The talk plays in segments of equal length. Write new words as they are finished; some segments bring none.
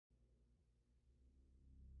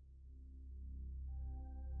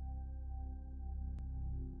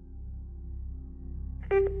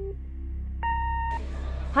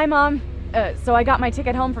Hi, Mom. So I got my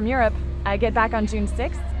ticket home from Europe. I get back on June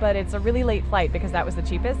 6th, but it's a really late flight because that was the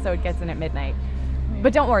cheapest, so it gets in at midnight.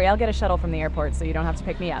 But don't worry, I'll get a shuttle from the airport so you don't have to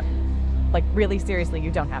pick me up. Like, really seriously,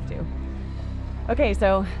 you don't have to. Okay,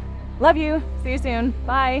 so love you. See you soon.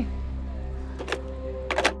 Bye.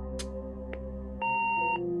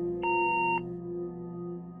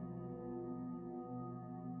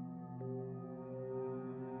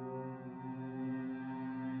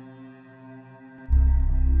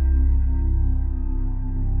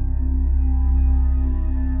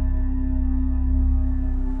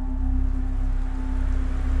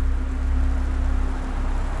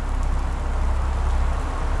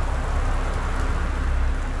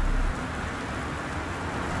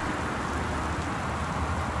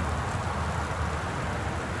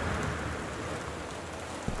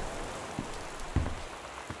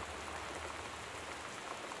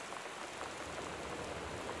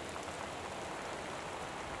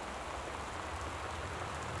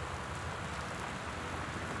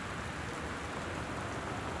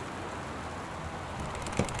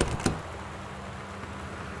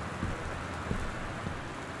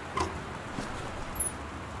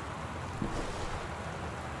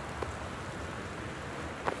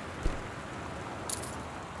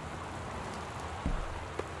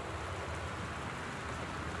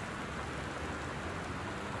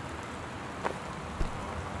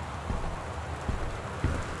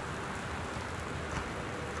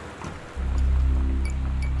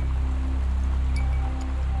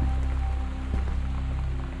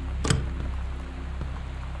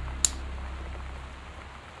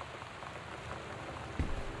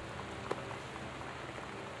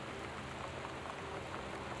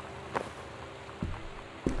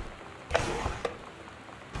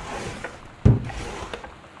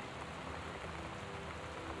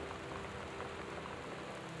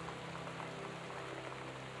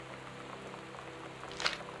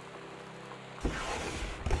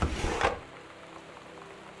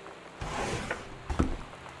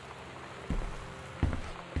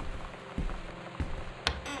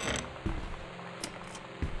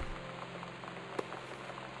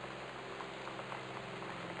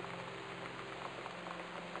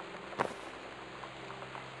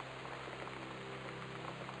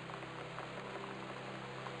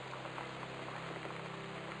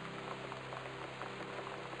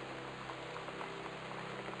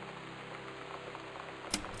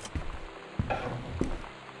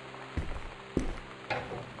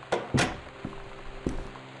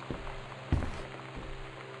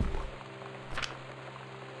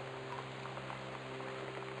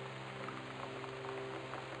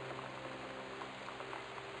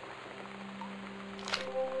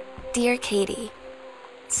 Dear Katie,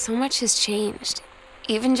 so much has changed,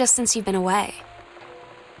 even just since you've been away.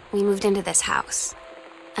 We moved into this house.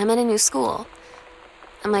 I'm in a new school,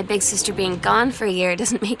 and my big sister being gone for a year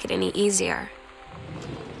doesn't make it any easier.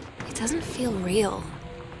 It doesn't feel real,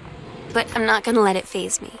 but I'm not gonna let it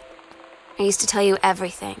faze me. I used to tell you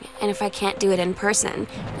everything, and if I can't do it in person,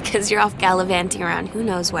 because you're off gallivanting around who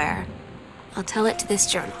knows where, I'll tell it to this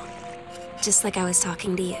journal, just like I was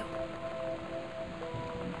talking to you.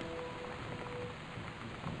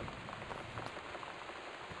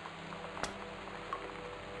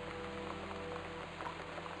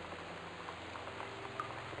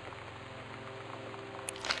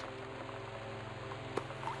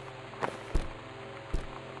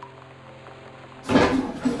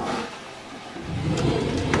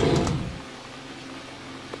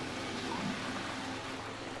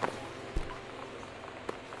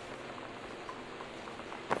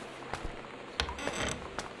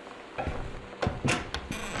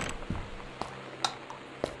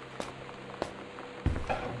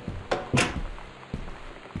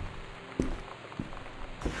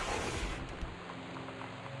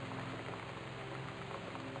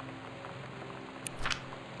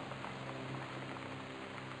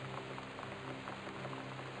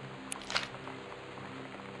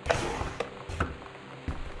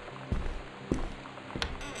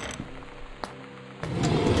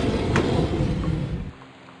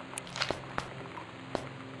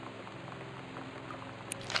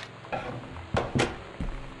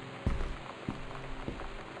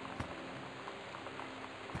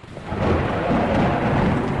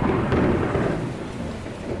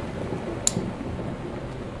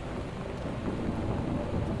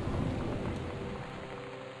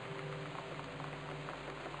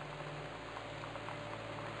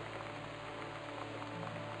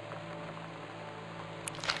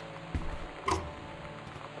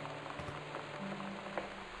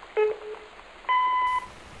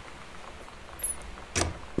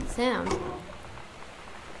 Sam.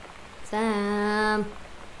 Sam.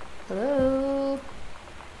 Hello?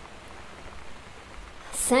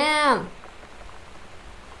 Sam!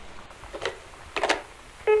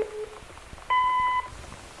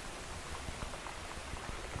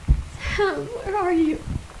 Sam, where are you?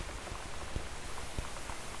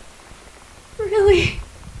 Really?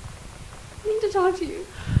 I need to talk to you.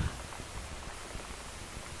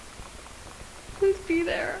 Please be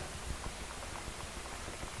there.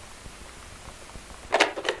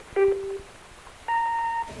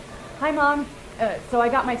 Hi, Mom. So I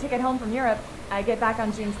got my ticket home from Europe. I get back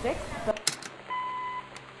on June 6th. But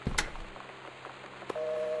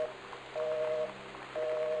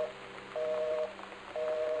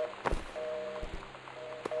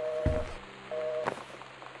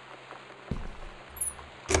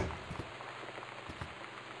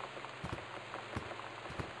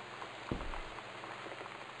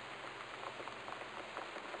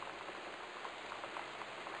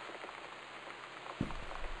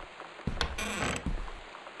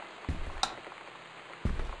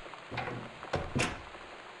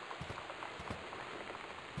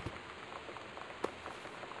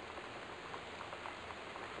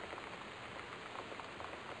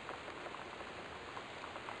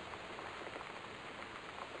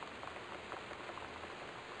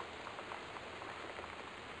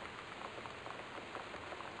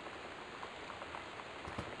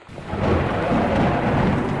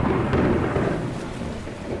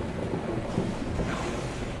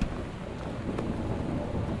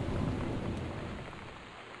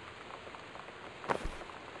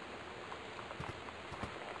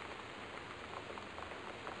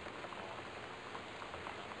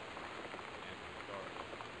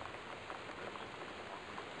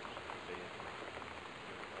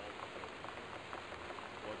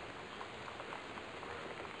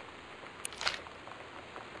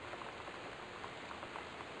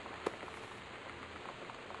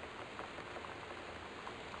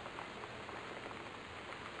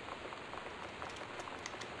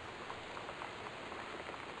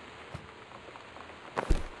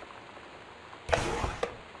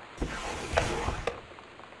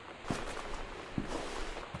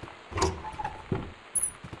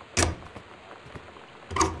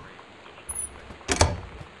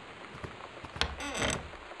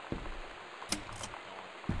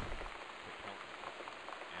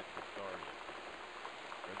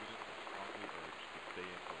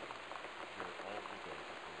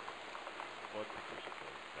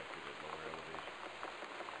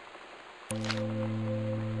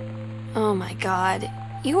Oh my god.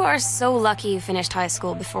 You are so lucky you finished high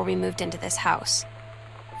school before we moved into this house.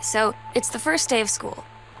 So, it's the first day of school,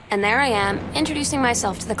 and there I am, introducing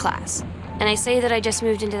myself to the class. And I say that I just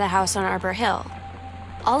moved into the house on Arbor Hill.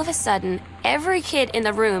 All of a sudden, every kid in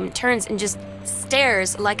the room turns and just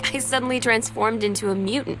stares like I suddenly transformed into a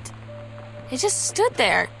mutant. I just stood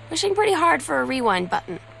there, wishing pretty hard for a rewind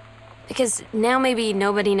button. Because now maybe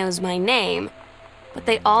nobody knows my name, but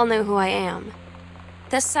they all know who I am.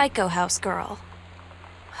 The Psycho House girl.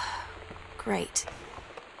 Great.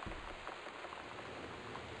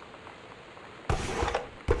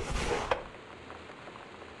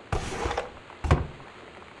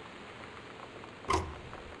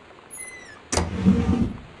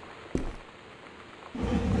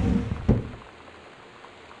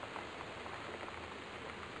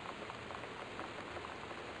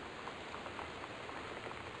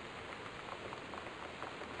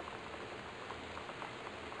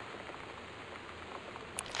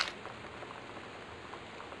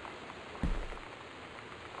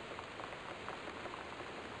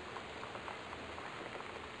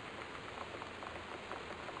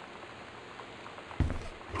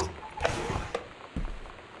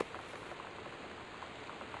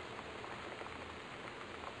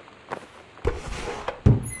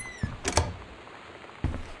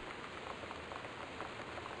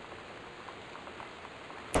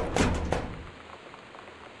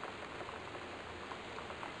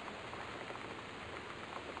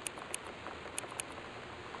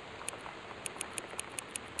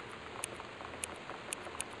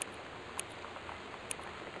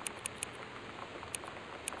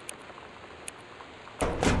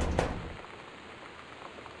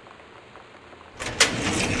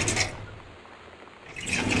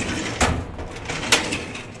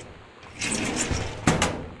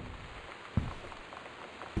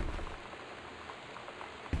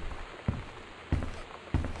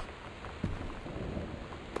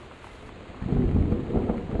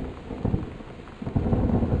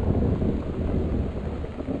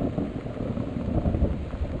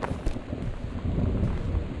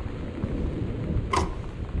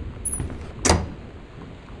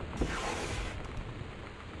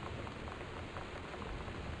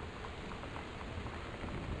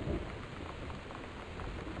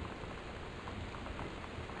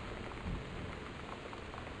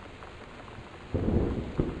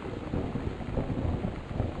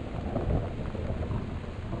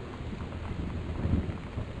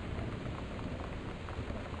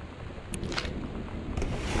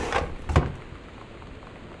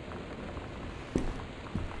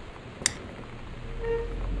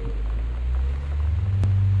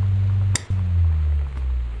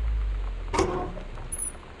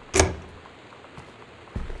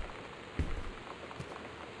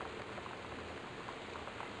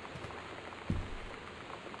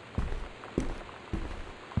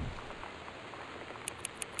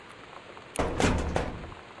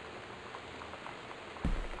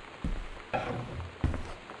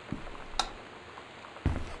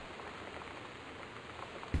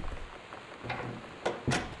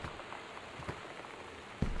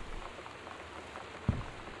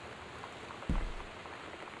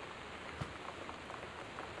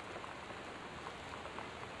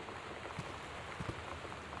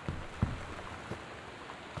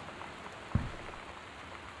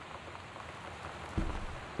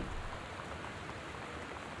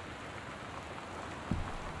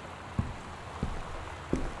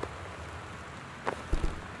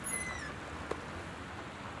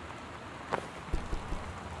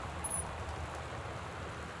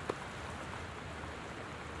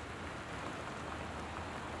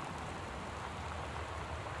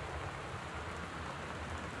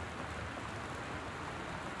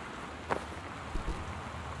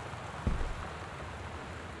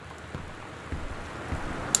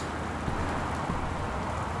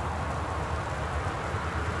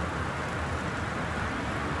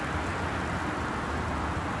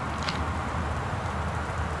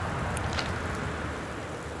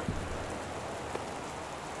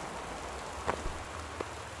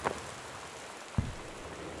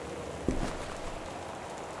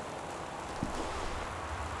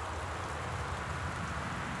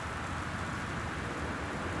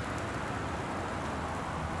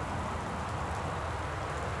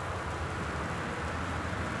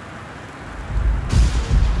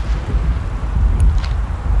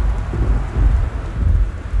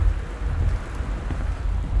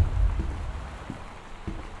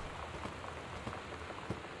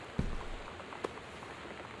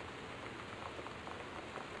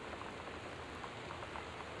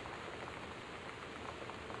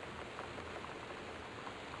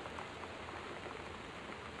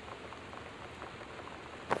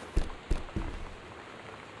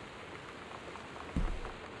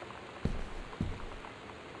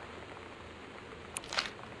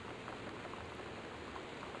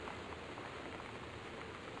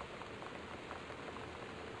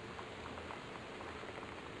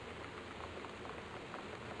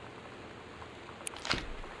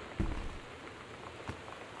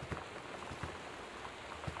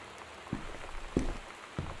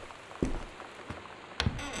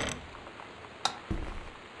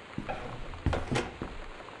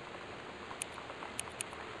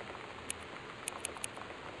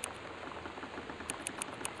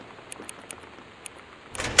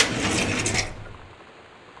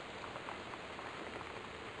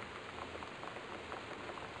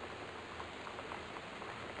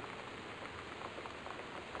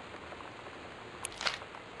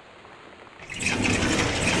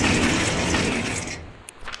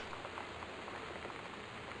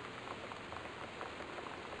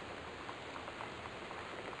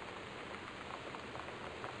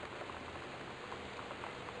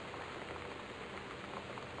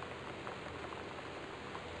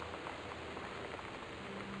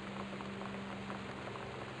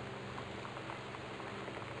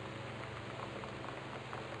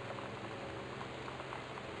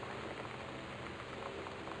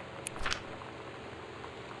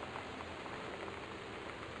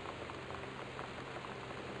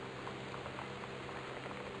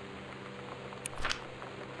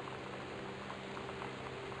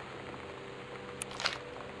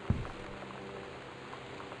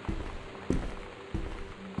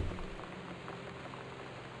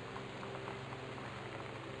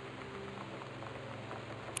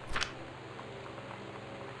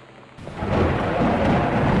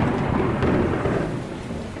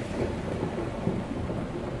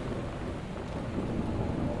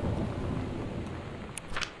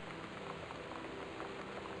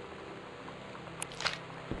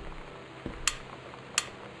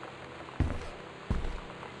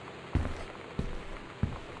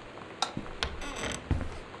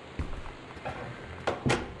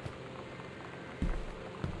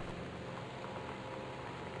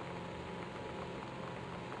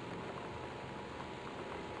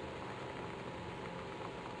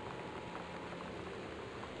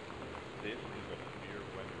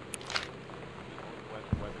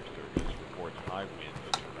 high winds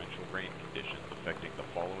and torrential rain conditions affecting the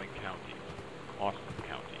following counties: Austin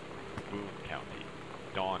County, Boone County,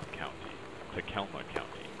 Dawn County, Tacoma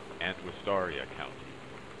County, and Wistaria County.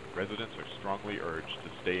 Residents are strongly urged to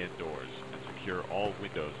stay indoors and secure all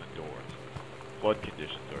windows and doors. Flood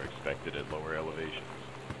conditions are expected at lower elevations.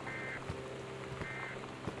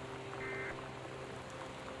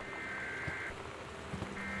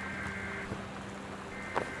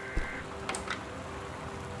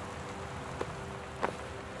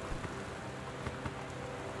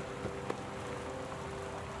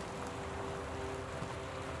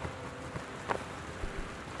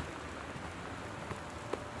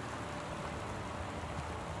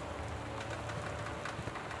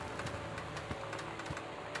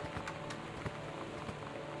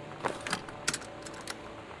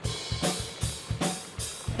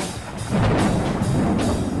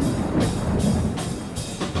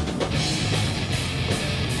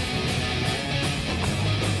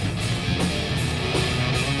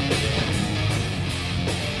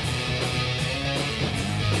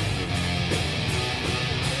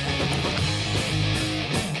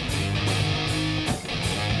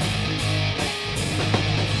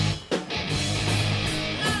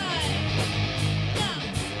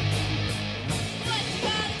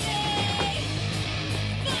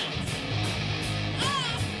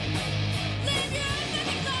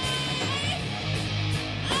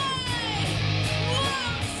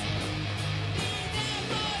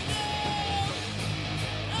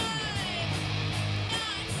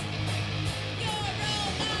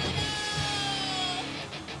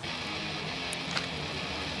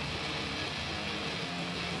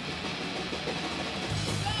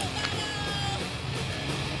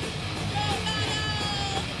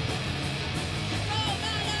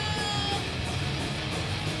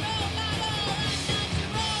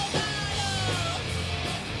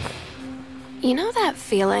 You know that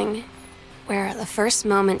feeling where the first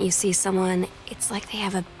moment you see someone, it's like they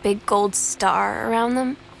have a big gold star around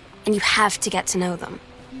them, and you have to get to know them?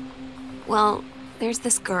 Well, there's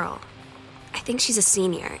this girl. I think she's a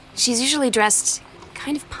senior. She's usually dressed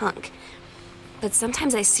kind of punk, but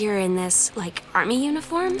sometimes I see her in this, like, army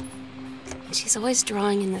uniform, and she's always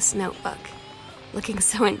drawing in this notebook, looking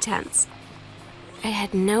so intense. I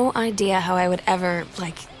had no idea how I would ever,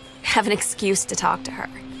 like, have an excuse to talk to her.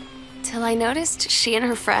 Till I noticed she and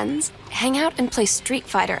her friends hang out and play Street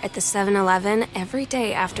Fighter at the 7-Eleven every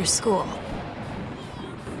day after school.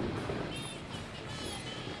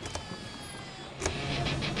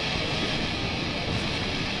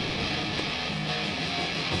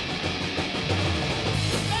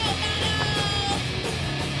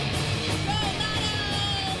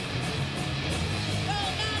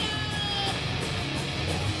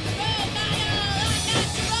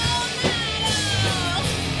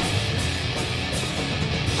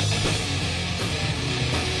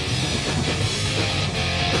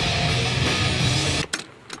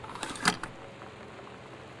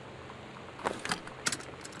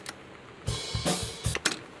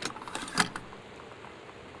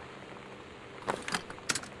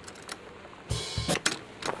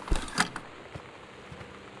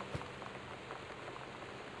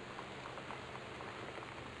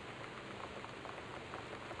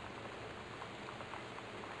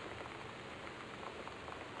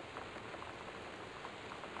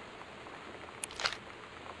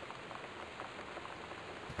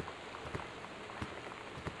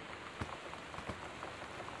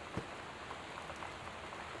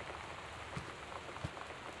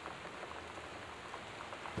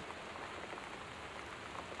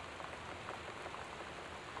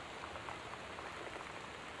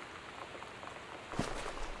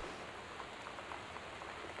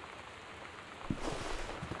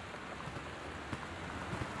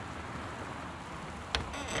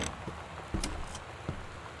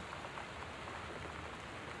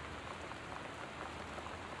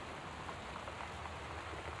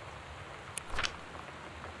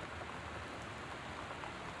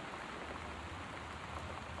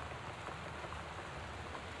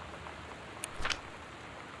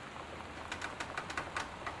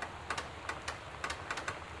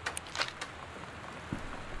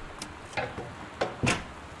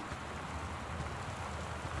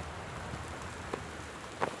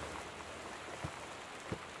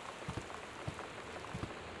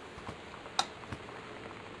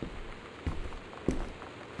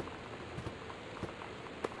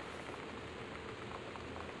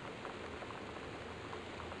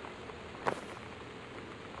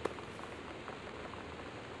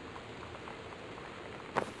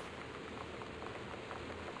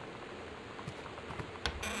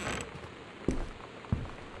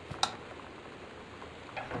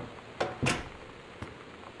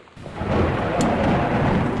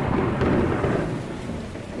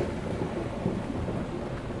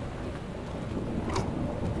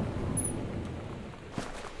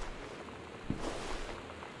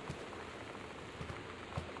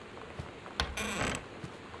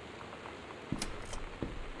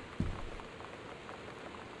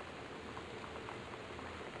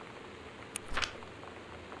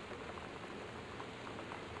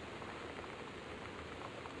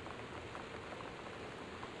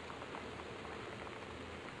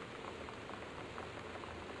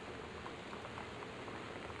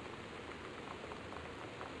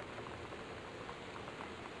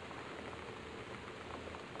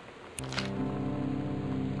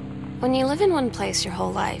 When you live in one place your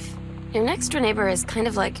whole life, your next door neighbor is kind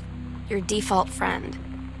of like your default friend.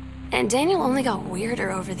 And Daniel only got weirder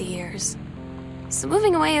over the years. So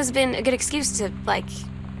moving away has been a good excuse to, like,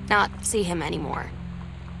 not see him anymore.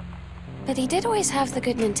 But he did always have the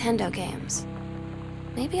good Nintendo games.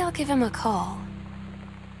 Maybe I'll give him a call.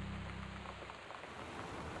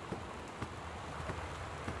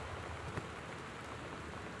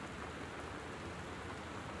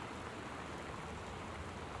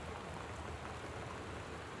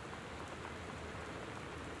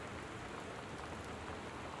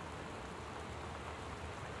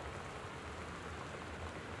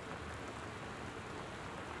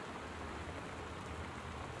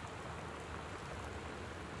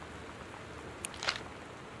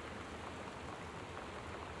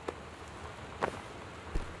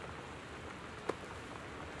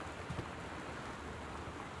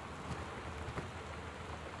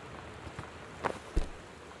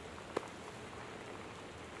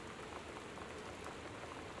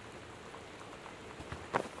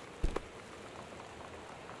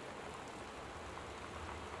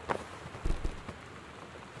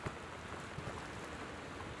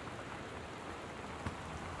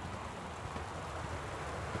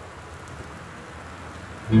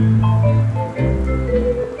 Somehow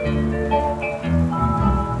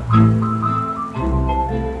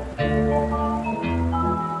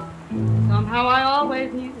I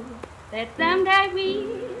always knew that someday we'd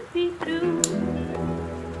be through.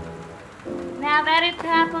 Now that it's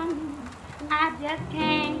happened, I just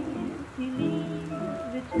can't believe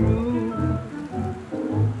it's true.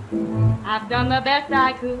 I've done the best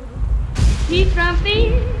I could to keep from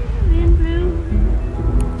feeling blue.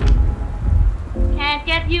 Can't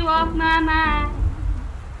get you off my mind.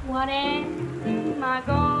 What am I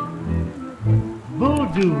gonna do?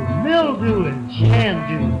 Voodoo, mildew, and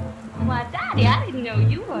shandu. Why, Daddy, I didn't know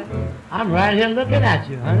you were. I'm right here looking at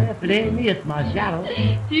you, honey. If it ain't me, it's my shadow.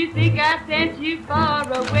 Do you think I sent you far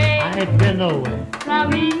away? I ain't been nowhere.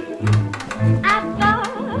 From me, I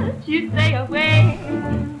thought you'd stay away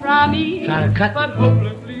from me. Trying to cut but me.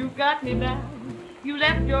 hopelessly you got me down. You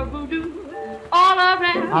left your voodoo all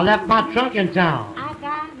around. I left my trunk in town. I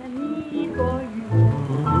got a need for you.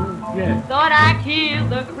 Yeah. Thought I killed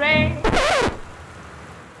the craze.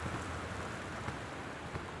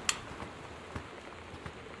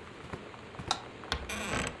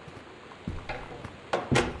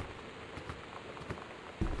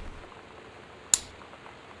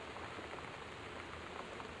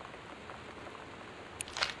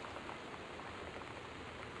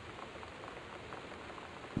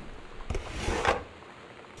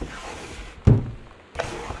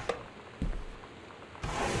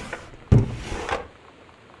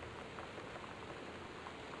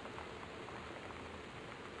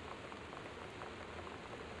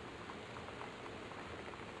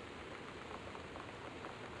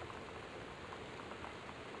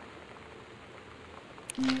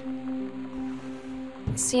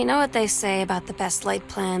 So you know what they say about the best laid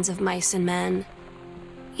plans of mice and men?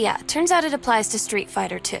 Yeah, turns out it applies to Street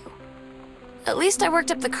Fighter too. At least I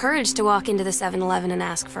worked up the courage to walk into the 7-Eleven and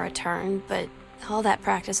ask for a turn, but all that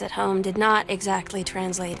practice at home did not exactly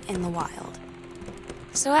translate in the wild.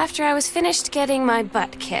 So after I was finished getting my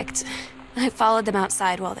butt kicked, I followed them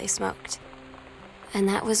outside while they smoked. And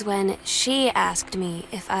that was when she asked me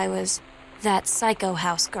if I was that psycho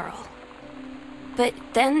house girl. But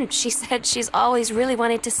then she said she's always really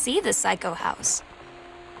wanted to see the psycho house.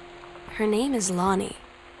 Her name is Lonnie.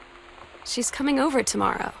 She's coming over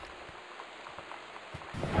tomorrow.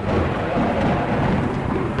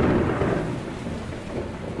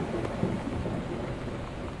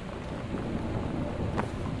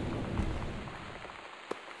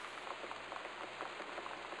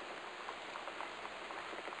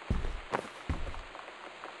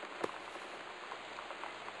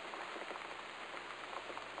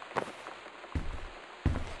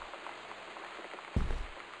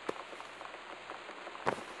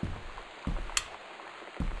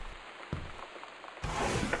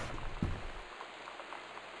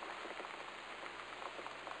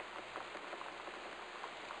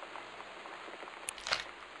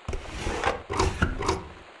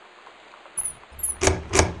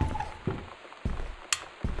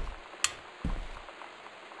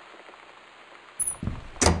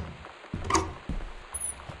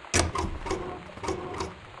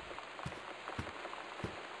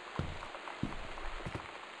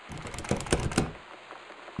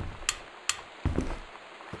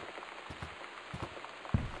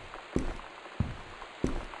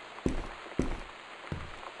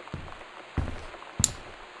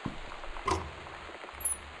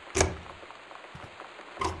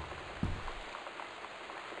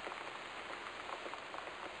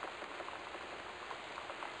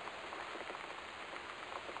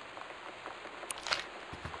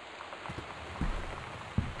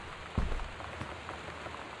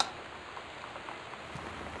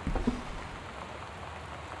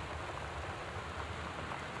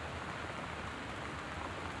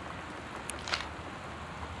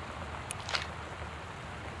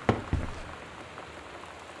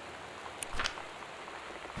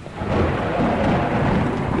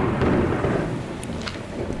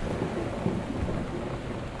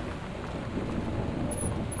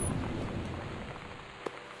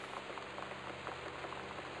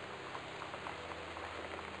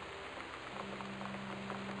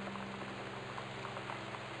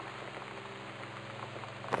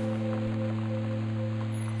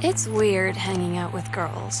 It's weird hanging out with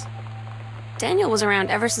girls. Daniel was around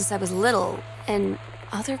ever since I was little, and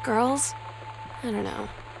other girls? I don't know.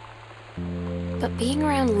 But being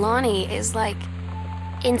around Lonnie is like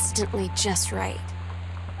instantly just right.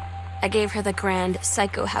 I gave her the grand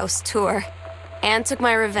Psycho House tour and took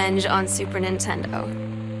my revenge on Super Nintendo.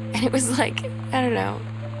 And it was like, I don't know,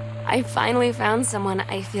 I finally found someone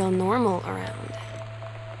I feel normal around.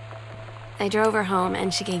 I drove her home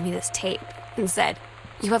and she gave me this tape and said,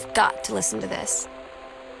 "You have got to listen to this."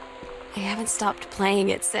 I haven't stopped playing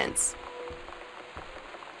it since.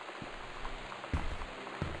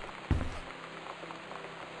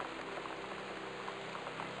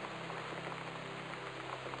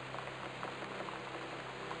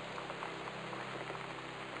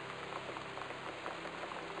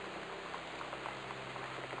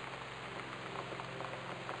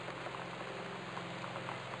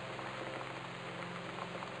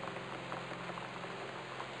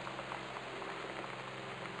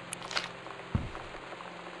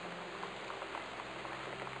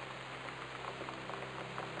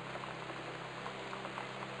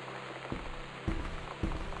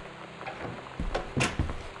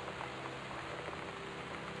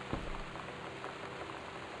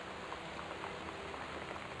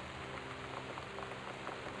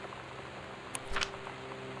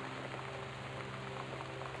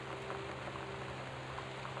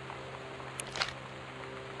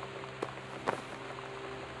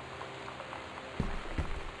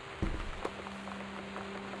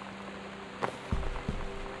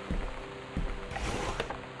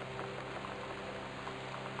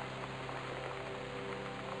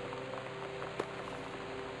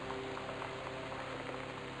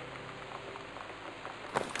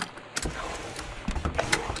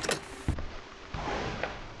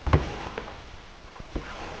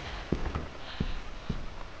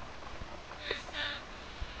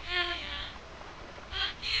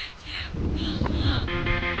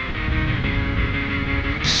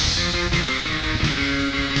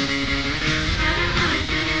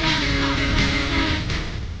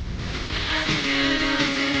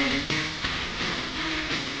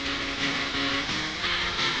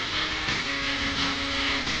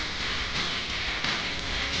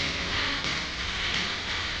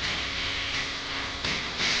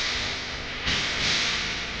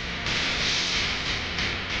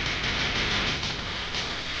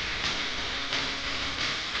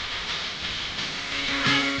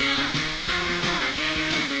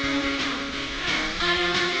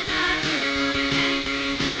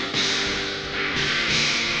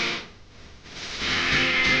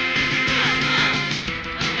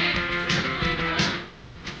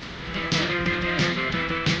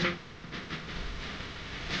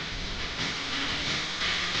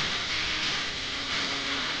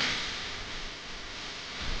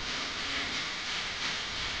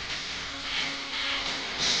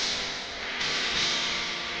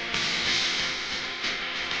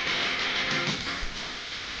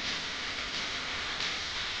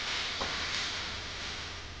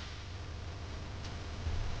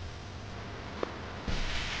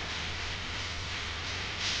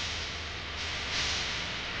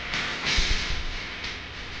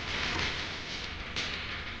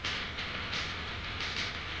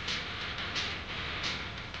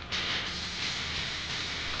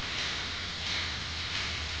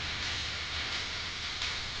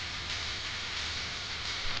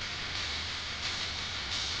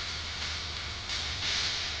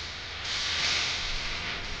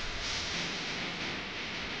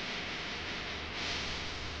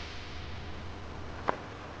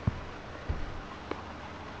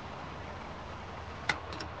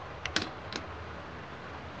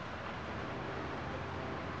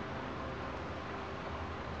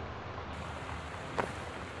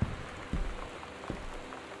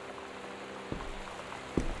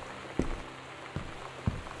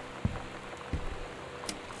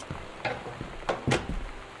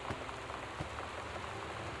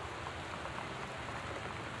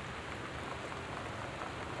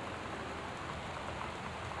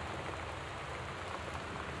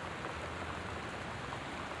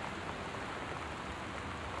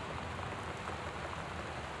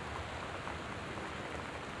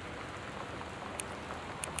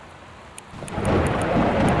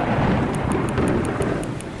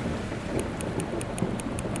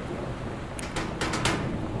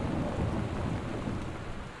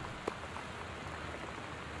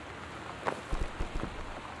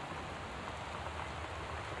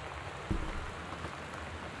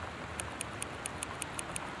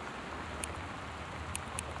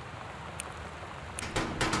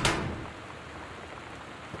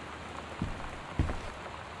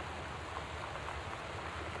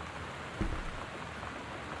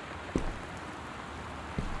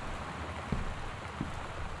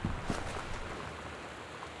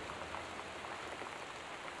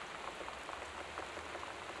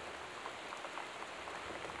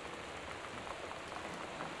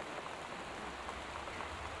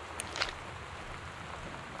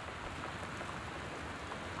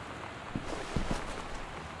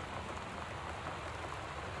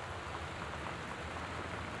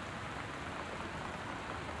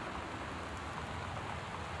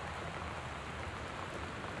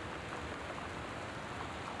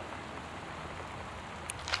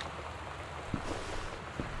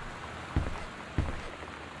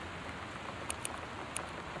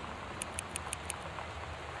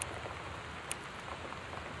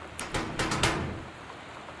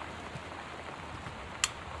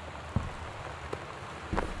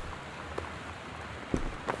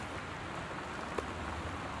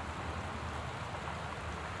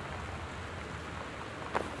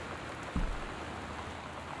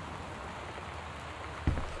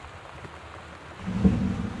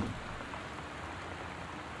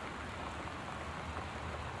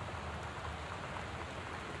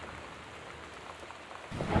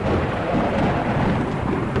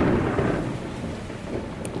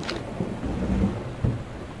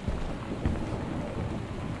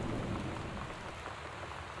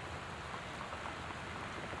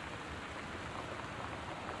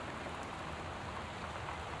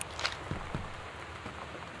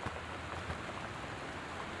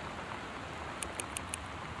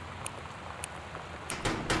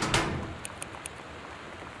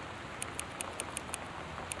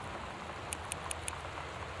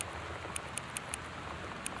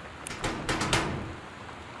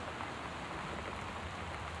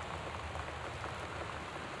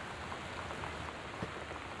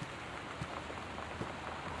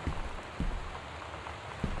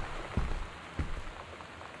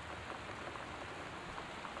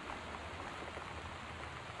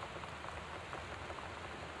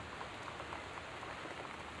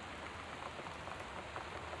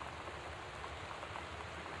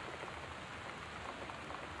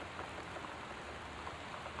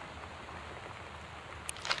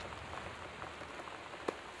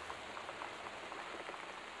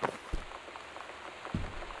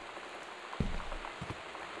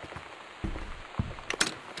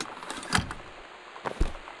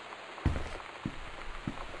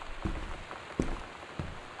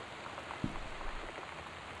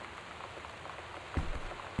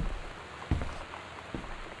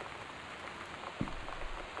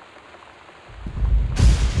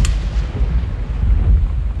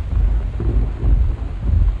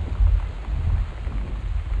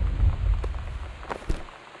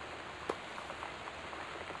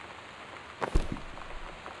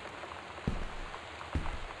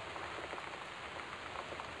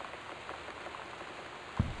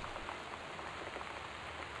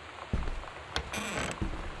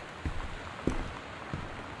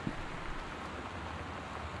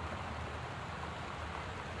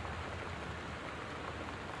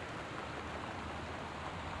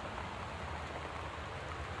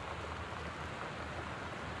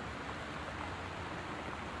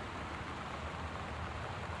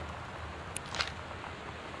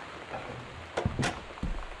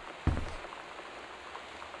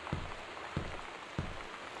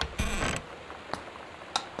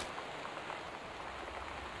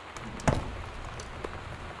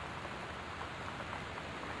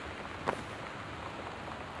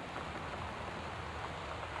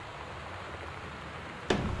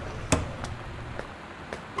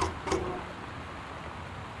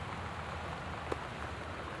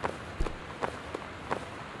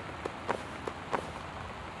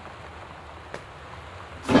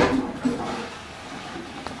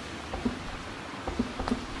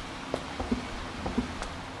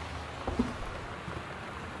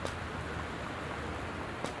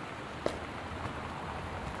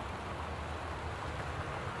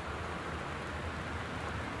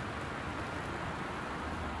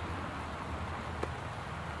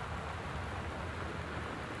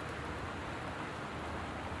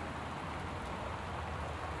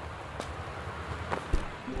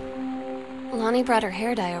 Lonnie brought her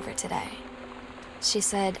hair dye over today. She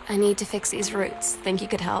said, I need to fix these roots. Think you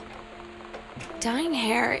could help? Dyeing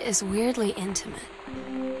hair is weirdly intimate.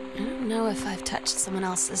 I don't know if I've touched someone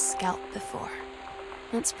else's scalp before.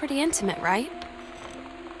 That's pretty intimate, right?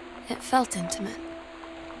 It felt intimate.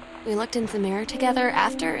 We looked into the mirror together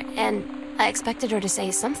after, and I expected her to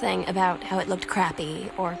say something about how it looked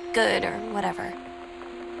crappy, or good, or whatever.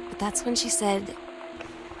 But that's when she said,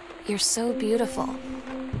 "You're so beautiful."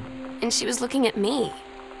 And she was looking at me.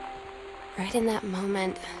 Right in that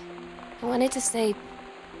moment, I wanted to say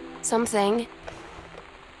something,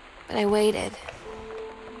 but I waited,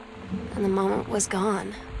 and the moment was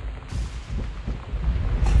gone.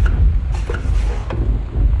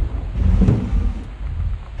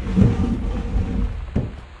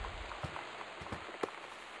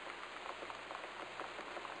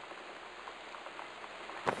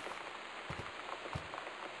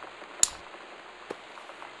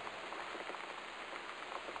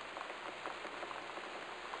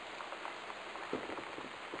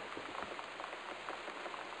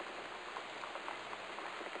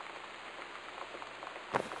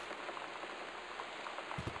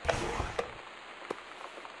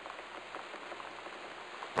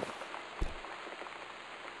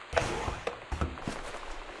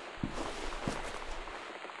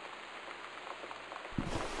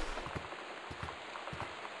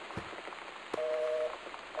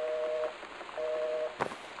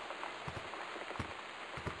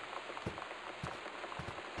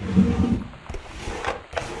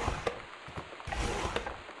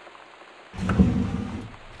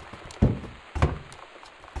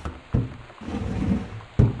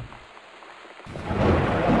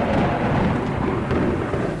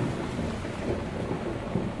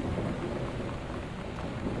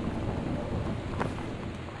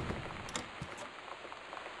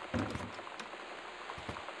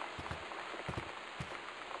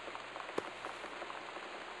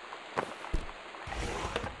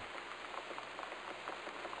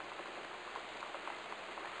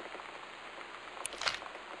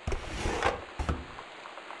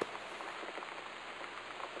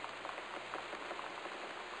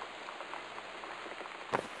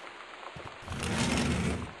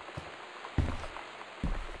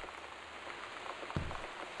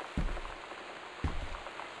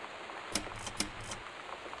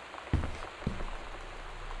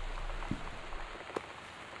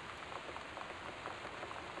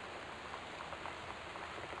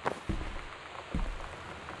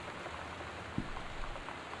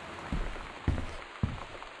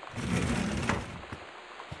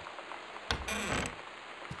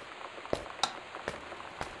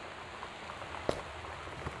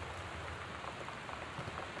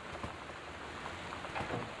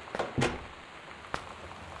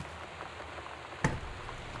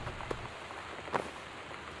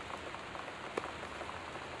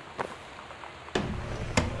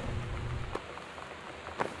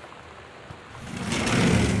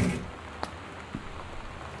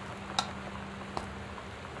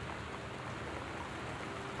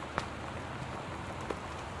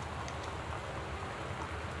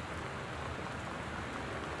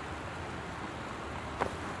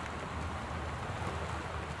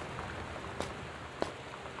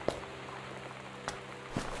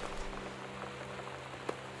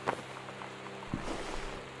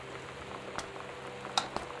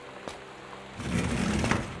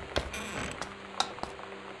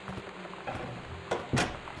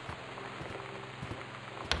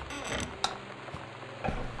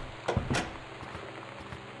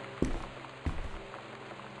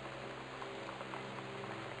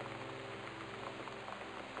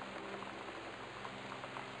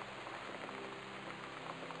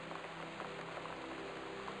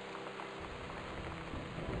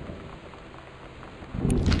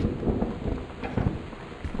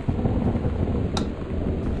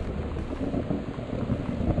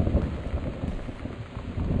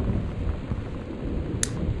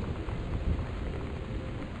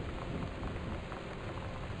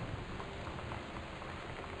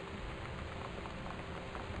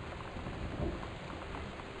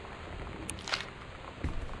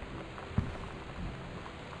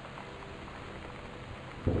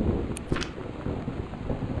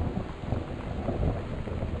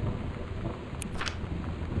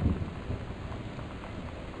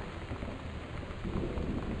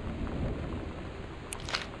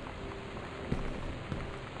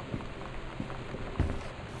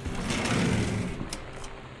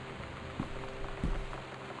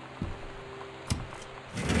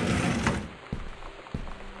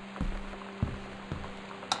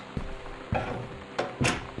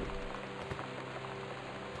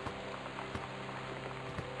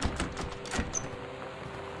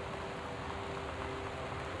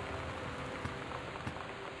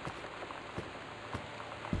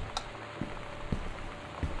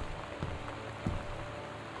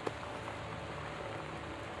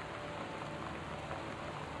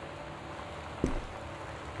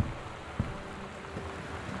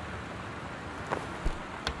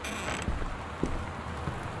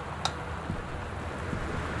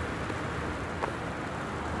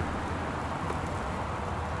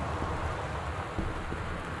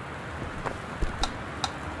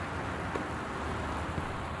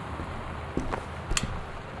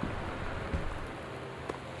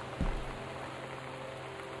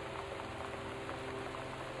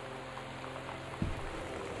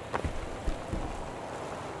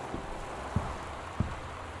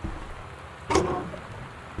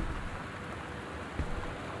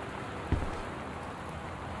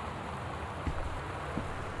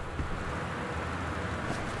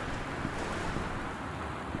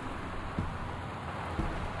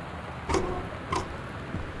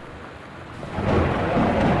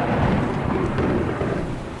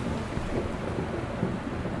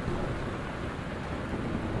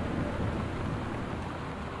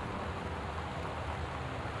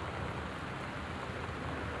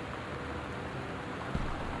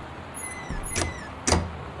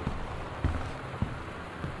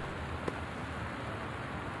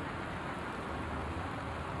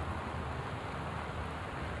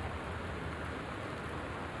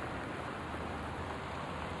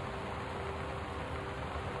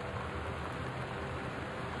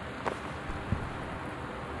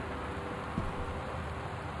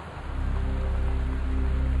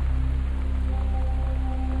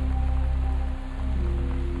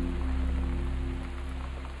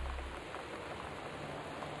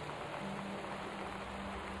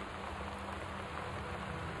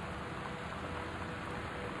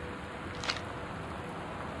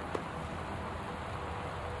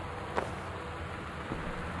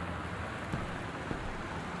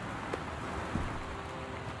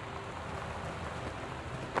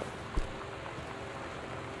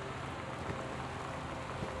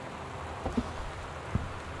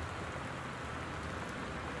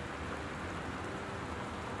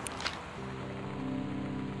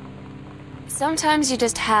 Sometimes you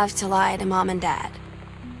just have to lie to Mom and Dad.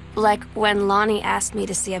 Like when Lonnie asked me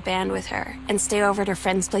to see a band with her and stay over at her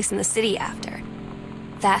friend's place in the city after.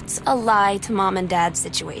 That's a lie to Mom and Dad's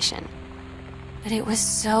situation. But it was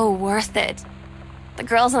so worth it. The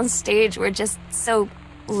girls on stage were just so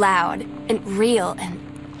loud and real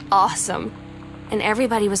and awesome. And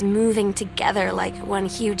everybody was moving together like one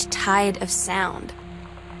huge tide of sound.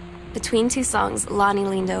 Between two songs, Lonnie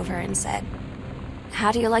leaned over and said,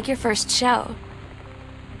 "How do you like your first show?"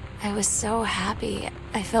 I was so happy.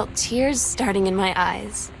 I felt tears starting in my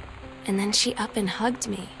eyes. And then she up and hugged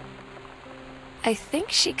me. I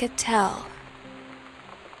think she could tell.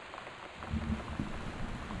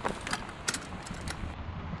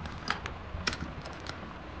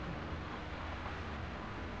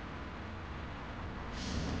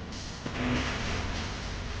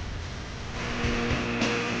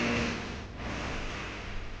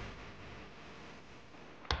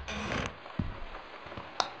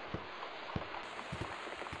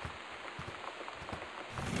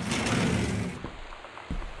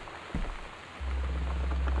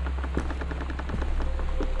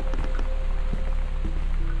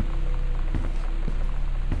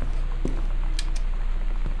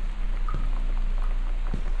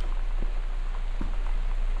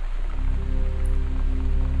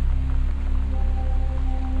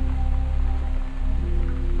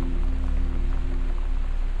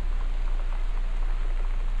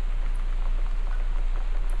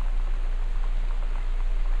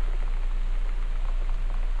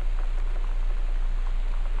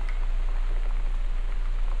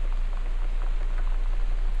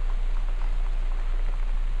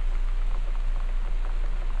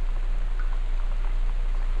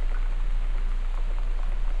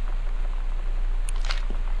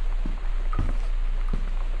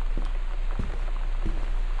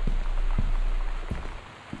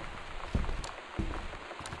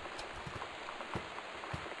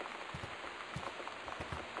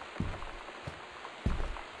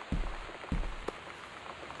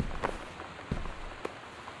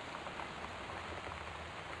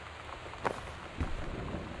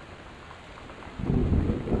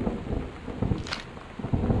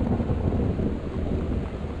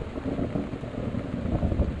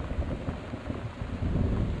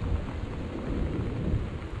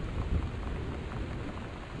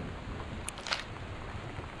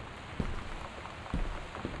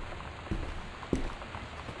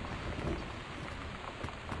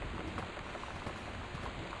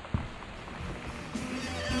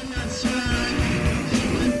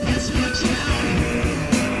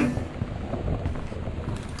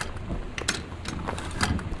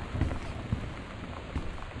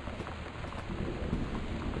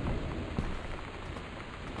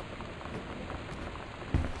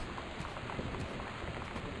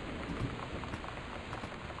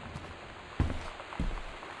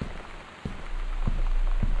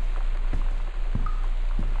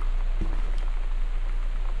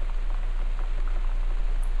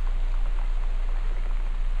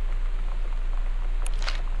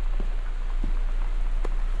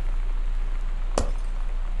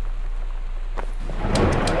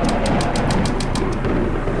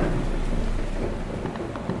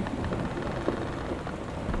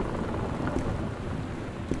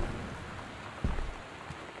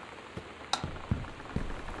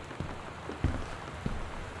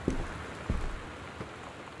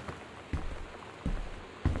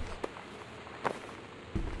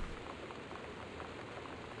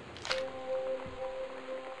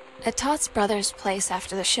 At Todd's brother's place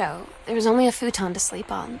after the show, there was only a futon to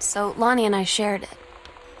sleep on, so Lonnie and I shared it.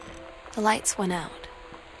 The lights went out.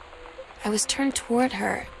 I was turned toward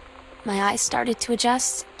her. My eyes started to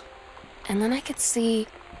adjust, and then I could see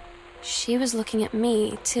she was looking at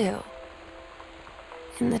me, too.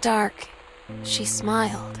 In the dark, she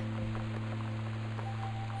smiled.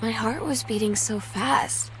 My heart was beating so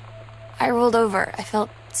fast. I rolled over. I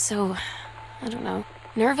felt so, I don't know,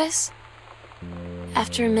 nervous?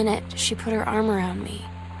 After a minute, she put her arm around me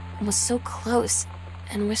and was so close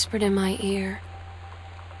and whispered in my ear,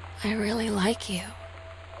 "I really like you."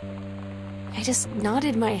 I just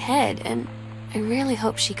nodded my head, and I really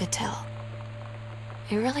hope she could tell.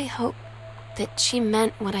 I really hope that she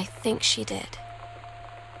meant what I think she did.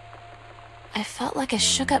 I felt like a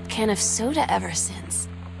shook-up can of soda ever since.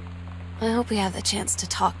 I hope we have the chance to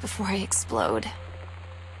talk before I explode.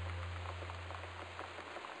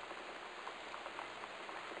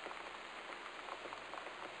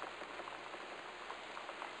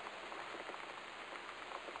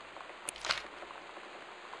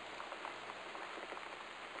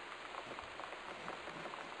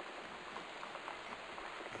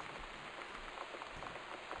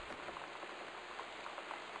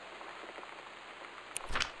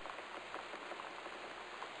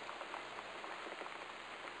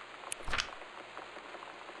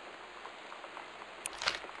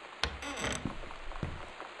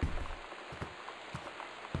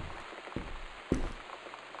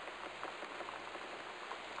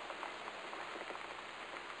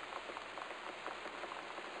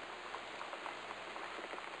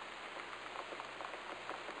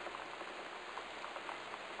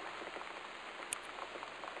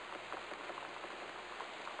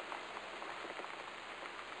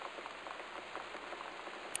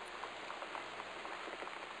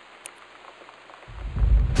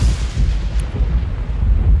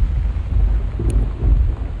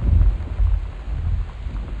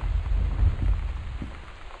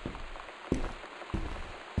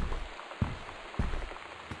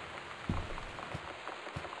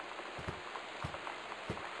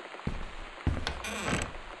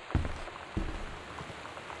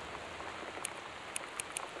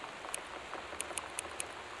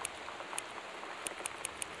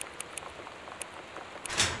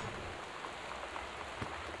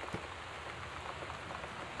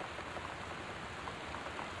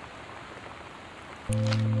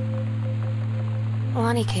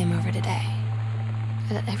 Lonnie came over today.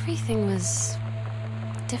 Everything was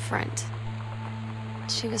different.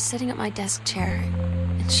 She was sitting at my desk chair,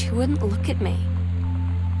 and she wouldn't look at me.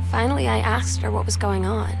 Finally, I asked her what was going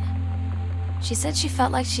on. She said she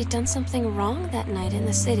felt like she'd done something wrong that night in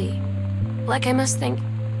the city. Like I must think...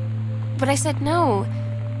 But I said no.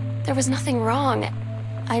 There was nothing wrong.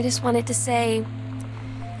 I just wanted to say...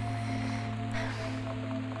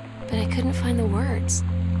 But I couldn't find the words.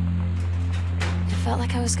 It felt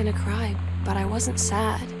like I was gonna cry, but I wasn't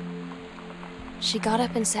sad. She got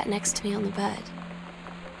up and sat next to me on the bed.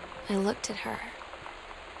 I looked at her.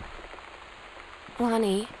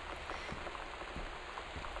 Lonnie,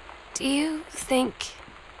 do you think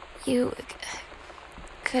you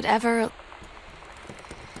could ever...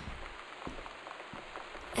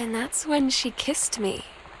 And that's when she kissed me.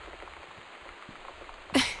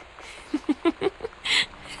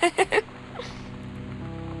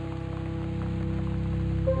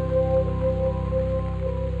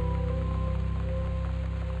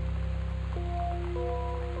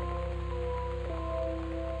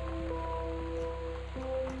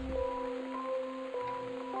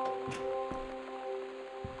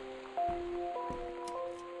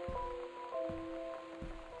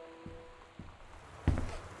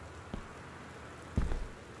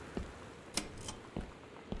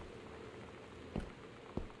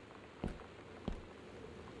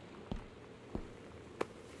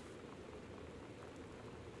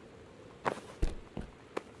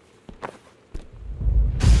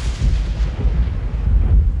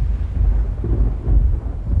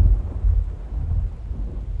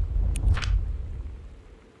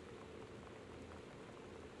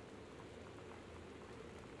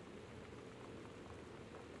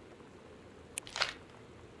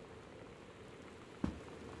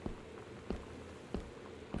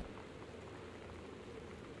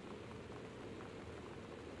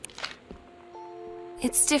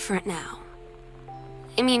 It's different now.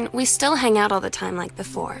 I mean, we still hang out all the time like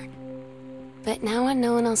before. But now when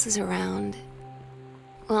no one else is around...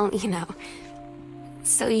 Well, you know.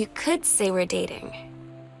 So you could say we're dating.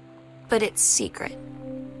 But it's secret.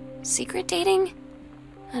 Secret dating?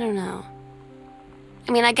 I don't know.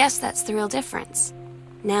 I mean, I guess that's the real difference.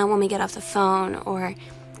 Now when we get off the phone, or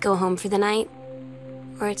go home for the night,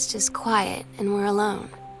 or it's just quiet and we're alone,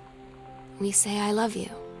 we say I love you.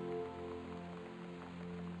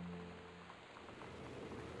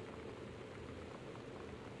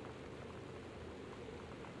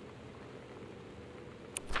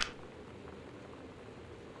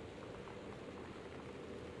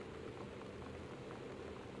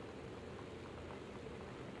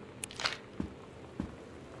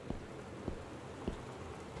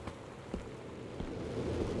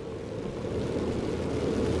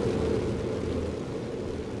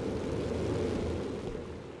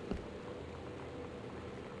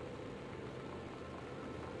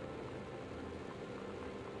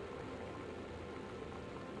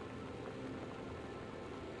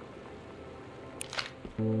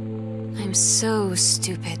 I'm so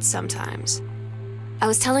stupid sometimes. I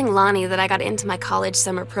was telling Lonnie that I got into my college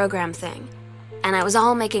summer program thing, and I was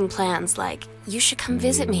all making plans like, you should come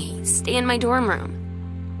visit me, stay in my dorm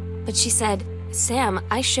room. But she said, Sam,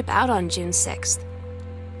 I ship out on June 6th.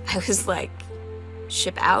 I was like,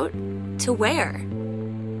 ship out? To where?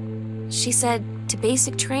 She said, to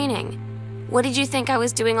basic training. What did you think I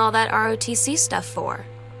was doing all that ROTC stuff for?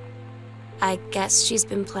 I guess she's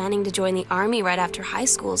been planning to join the army right after high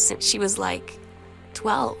school since she was like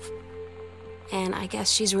 12. And I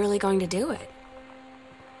guess she's really going to do it.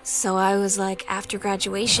 So I was like, after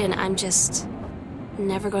graduation, I'm just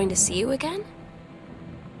never going to see you again?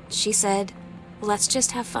 She said, let's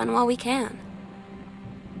just have fun while we can.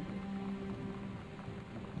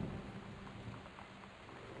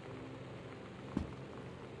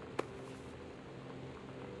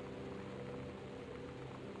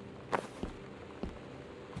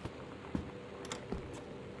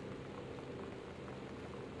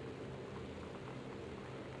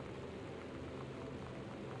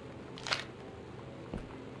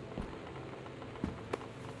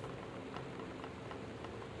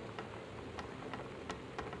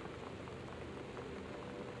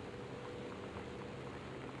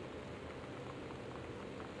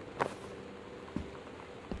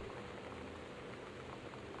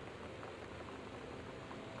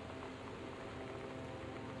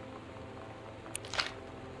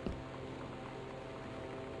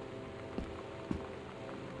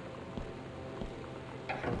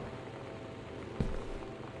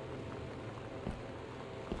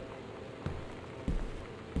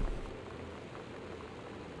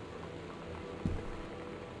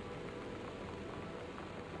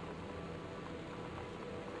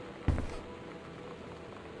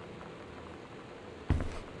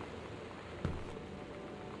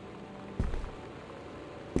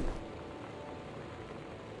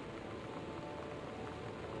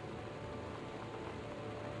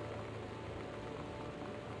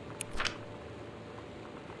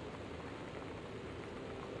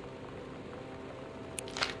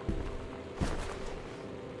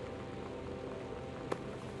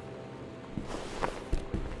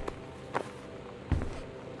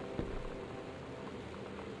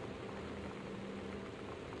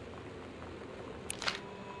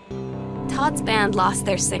 Todd's band lost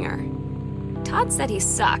their singer. Todd said he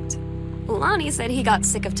sucked. Lonnie said he got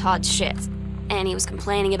sick of Todd's shit, and he was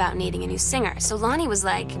complaining about needing a new singer. So Lonnie was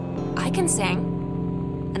like, I can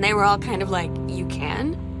sing. And they were all kind of like, you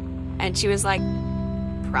can? And she was like,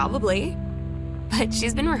 probably. But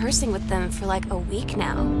she's been rehearsing with them for like a week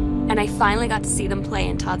now. And I finally got to see them play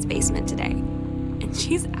in Todd's basement today. And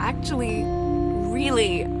she's actually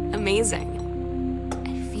really amazing.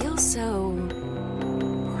 I feel so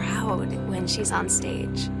proud when she's on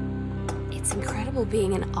stage. It's incredible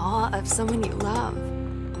being in awe of someone you love.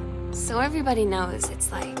 So everybody knows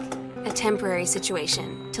it's like a temporary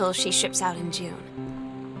situation till she ships out in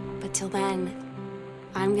June. But till then,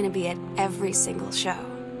 I'm gonna be at every single show.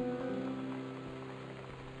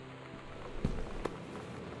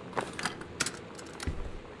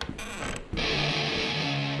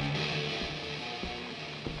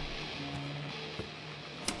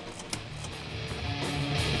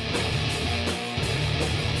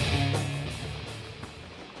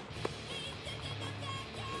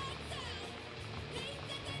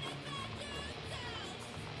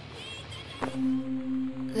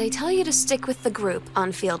 They tell you to stick with the group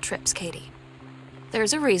on field trips, Katie.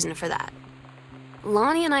 There's a reason for that.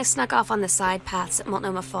 Lonnie and I snuck off on the side paths at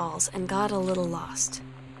Multnomah Falls and got a little lost.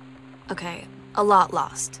 Okay, a lot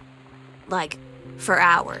lost. Like, for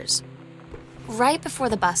hours. Right before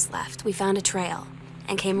the bus left, we found a trail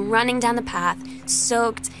and came running down the path,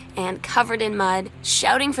 soaked and covered in mud,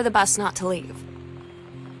 shouting for the bus not to leave.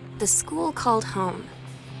 The school called home.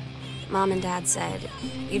 Mom and Dad said,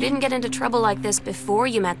 you didn't get into trouble like this before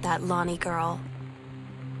you met that Lonnie girl.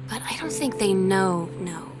 But I don't think they know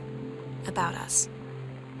about us.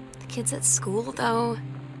 The kids at school, though,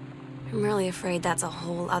 I'm really afraid that's a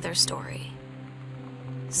whole other story.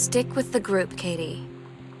 Stick with the group, Katie.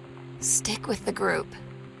 Stick with the group.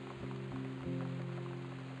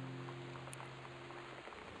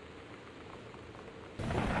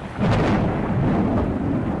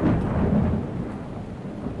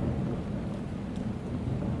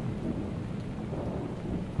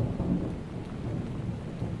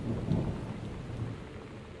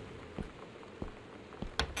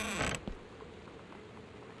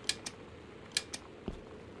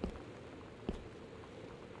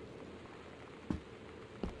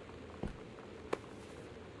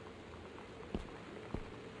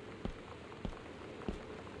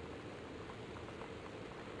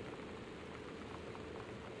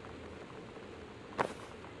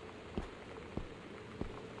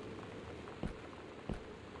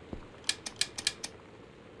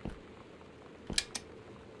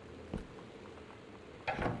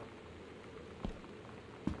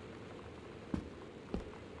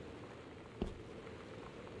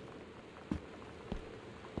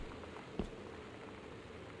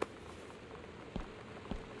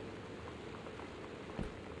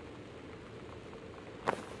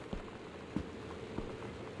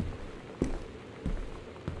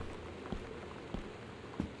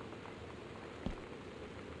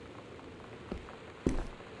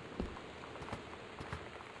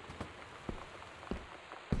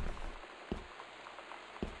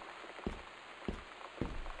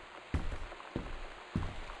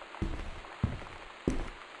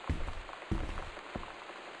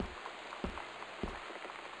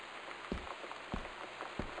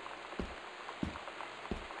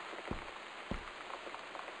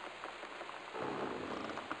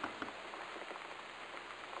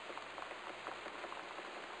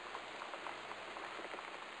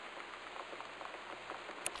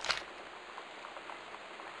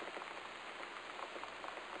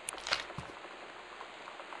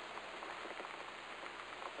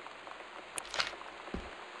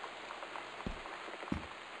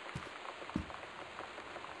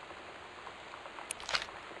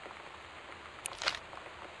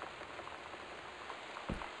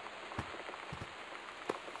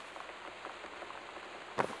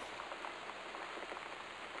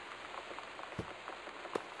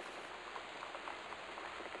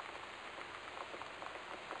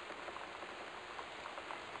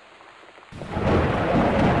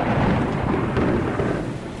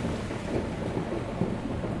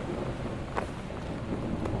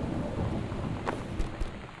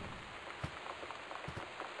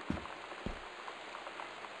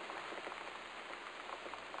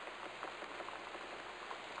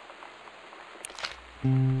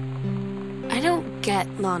 I don't get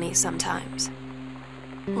Lonnie sometimes.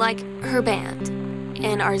 Like, her band,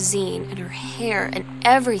 and our zine, and her hair, and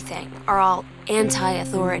everything are all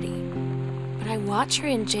anti-authority. But I watch her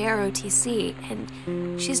in JROTC,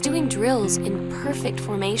 and she's doing drills in perfect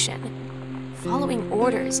formation, following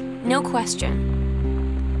orders, no question.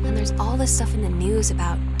 And there's all this stuff in the news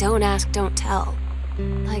about don't ask, don't tell.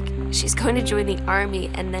 Like, she's going to join the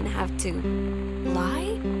army and then have to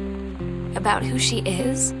lie? About who she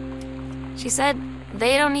is? She said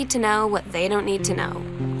they don't need to know what they don't need to know.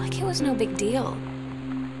 Like it was no big deal.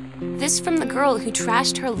 This from the girl who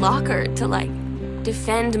trashed her locker to, like,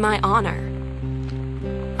 defend my honor.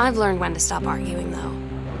 I've learned when to stop arguing,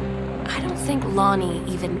 though. I don't think Lonnie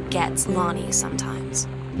even gets Lonnie sometimes.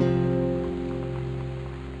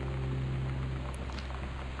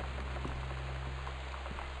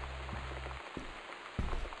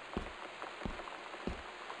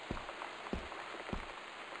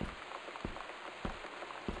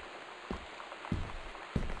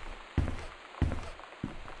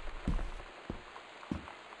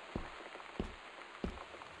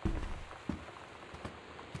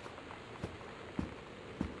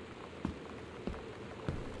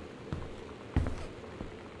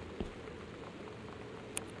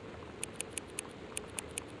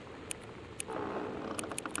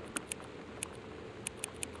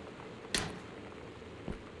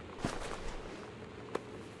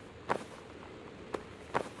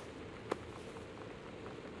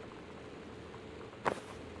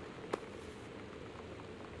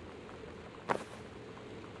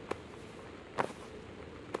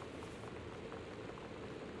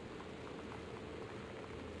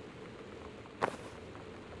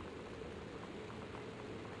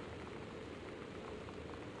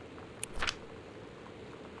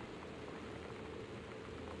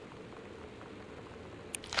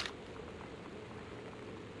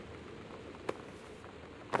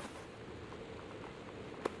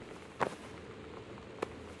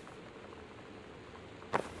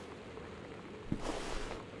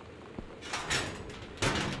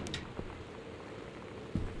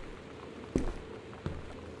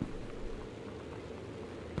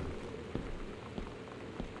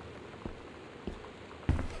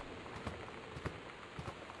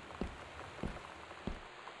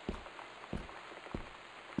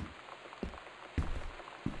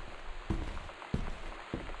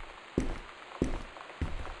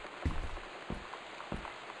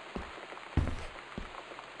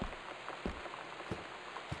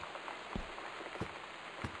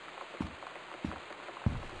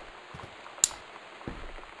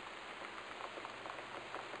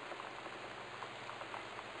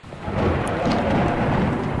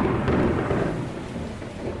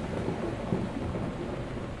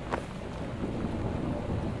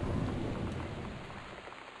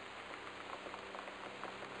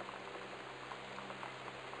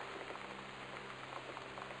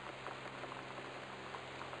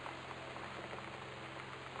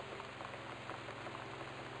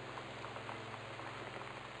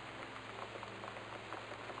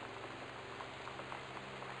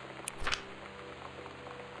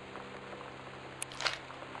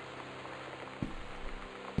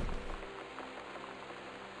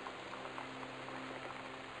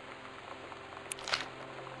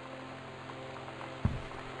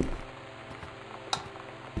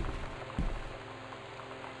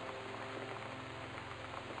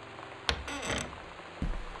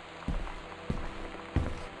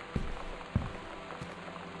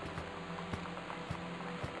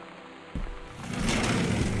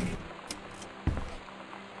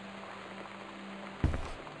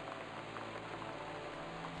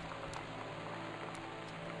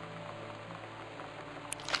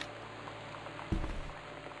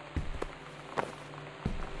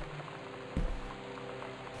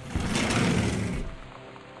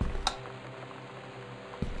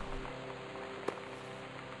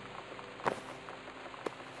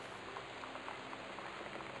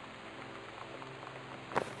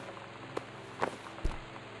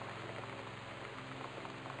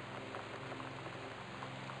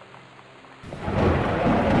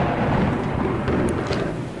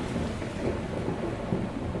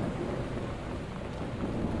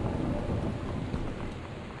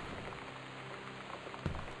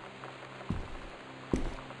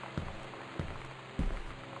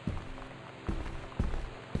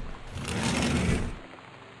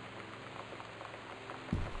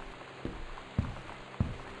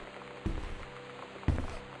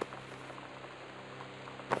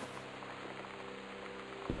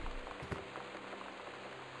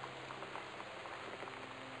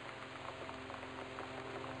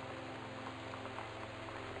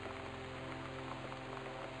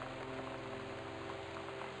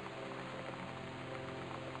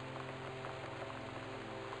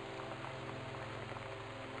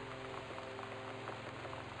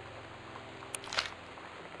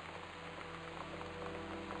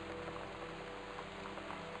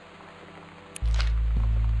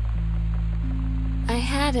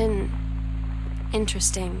 had an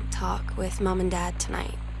interesting talk with Mom and Dad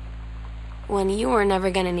tonight. One you were never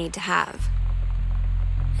gonna need to have.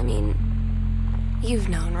 I mean, you've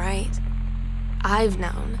known, right? I've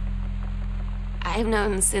known. I've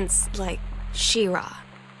known since, like, She-Ra.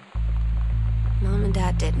 Mom and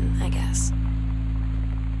Dad didn't, I guess.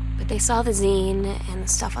 But they saw the zine and the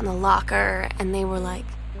stuff on the locker, and they were like,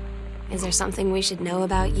 is there something we should know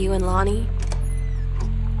about you and Lonnie?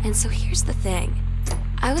 And so here's the thing.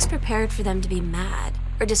 I was prepared for them to be mad,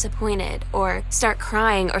 or disappointed, or start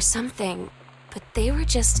crying, or something. But they were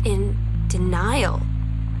just in denial.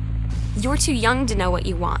 You're too young to know what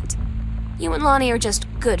you want. You and Lonnie are just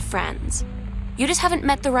good friends. You just haven't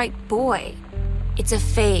met the right boy. It's a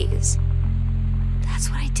phase. That's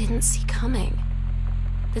what I didn't see coming.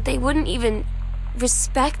 That they wouldn't even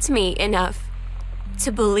respect me enough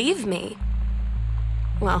to believe me.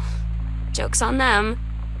 Well, joke's on them,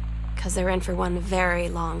 'cause they're in for one very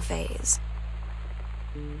long phase.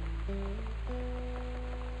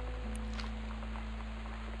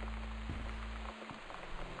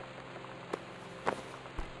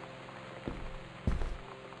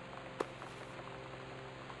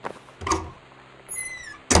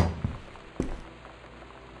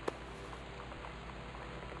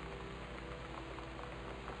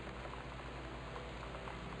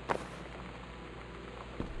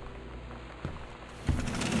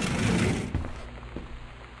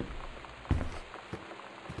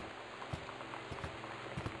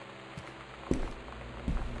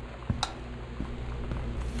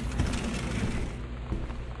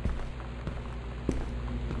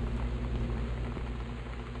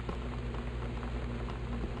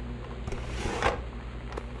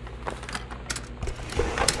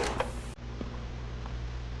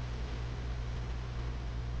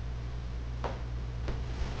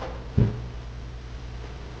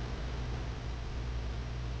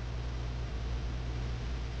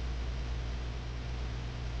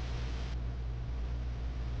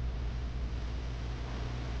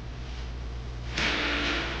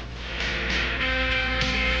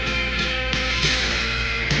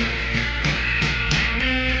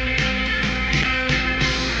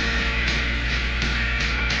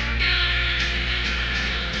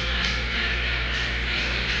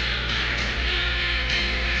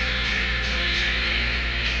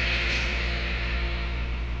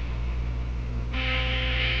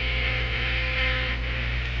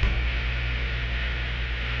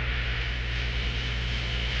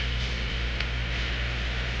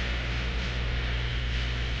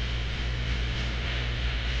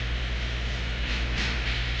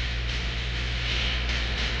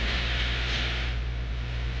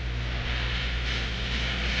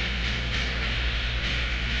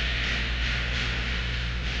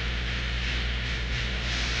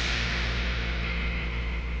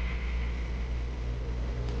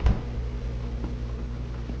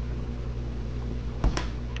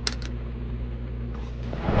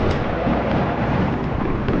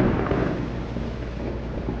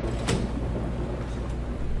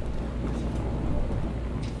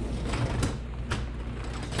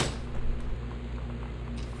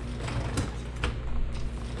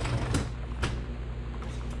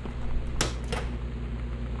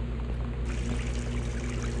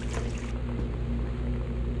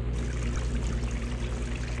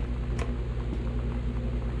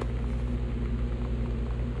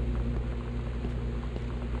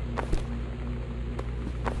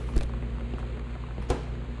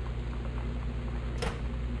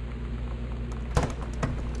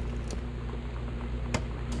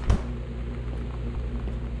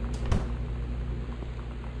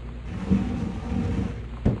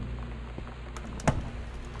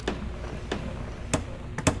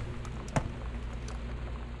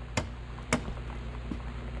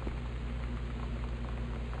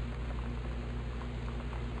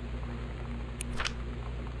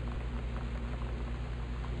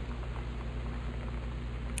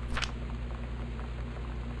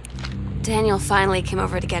 Daniel finally came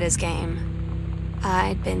over to get his game.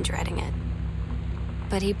 I'd been dreading it.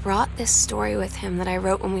 But he brought this story with him that I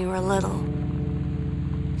wrote when we were little.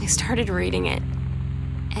 I started reading it,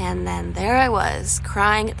 and then there I was,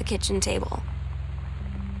 crying at the kitchen table.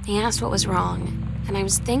 He asked what was wrong, and I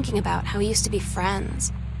was thinking about how we used to be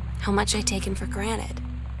friends, how much I'd taken for granted.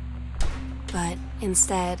 But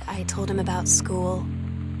instead, I told him about school,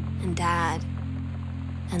 and Dad,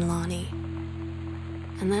 and Lonnie.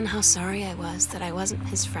 And then how sorry I was that I wasn't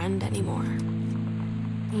his friend anymore.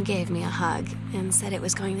 He gave me a hug and said it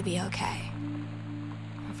was going to be okay.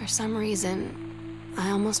 And for some reason,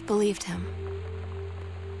 I almost believed him.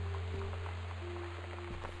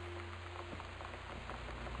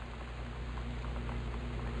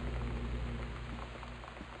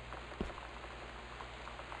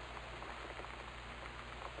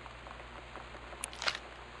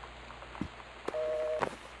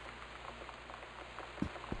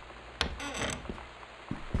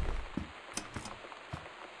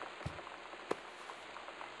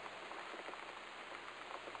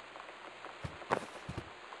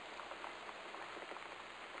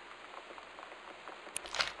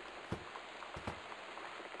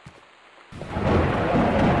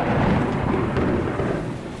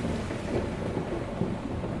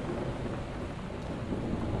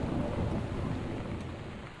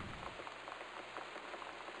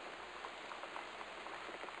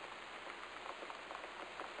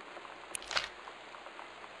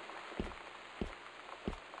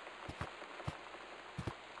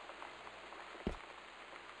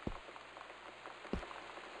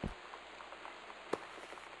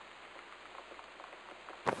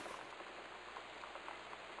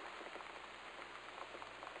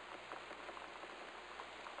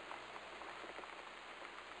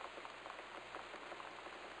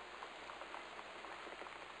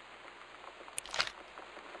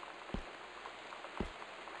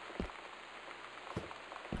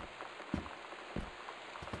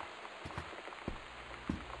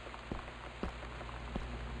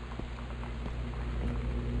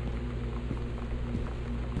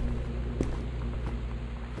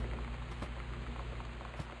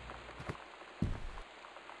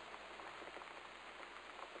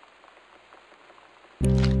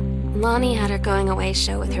 Lonnie had her going away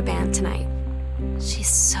show with her band tonight. She's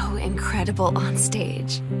so incredible on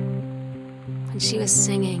stage. When she was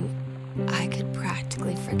singing, I could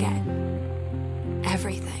practically forget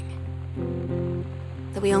everything.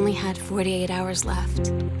 That we only had 48 hours left.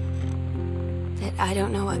 That I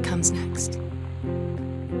don't know what comes next.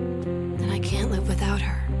 That I can't live without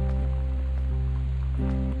her.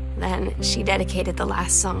 Then she dedicated the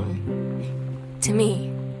last song to me.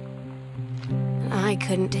 And I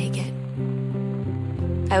couldn't take it.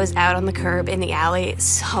 I was out on the curb in the alley,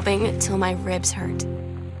 sobbing till my ribs hurt.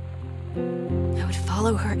 I would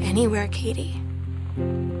follow her anywhere, Katie.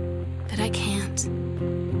 But I can't.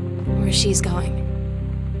 Where she's going.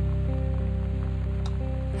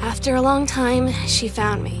 After a long time, she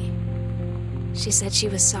found me. She said she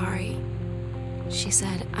was sorry. She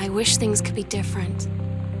said, I wish things could be different.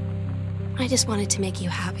 I just wanted to make you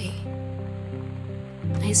happy.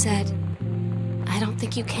 I said, I don't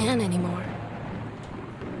think you can anymore.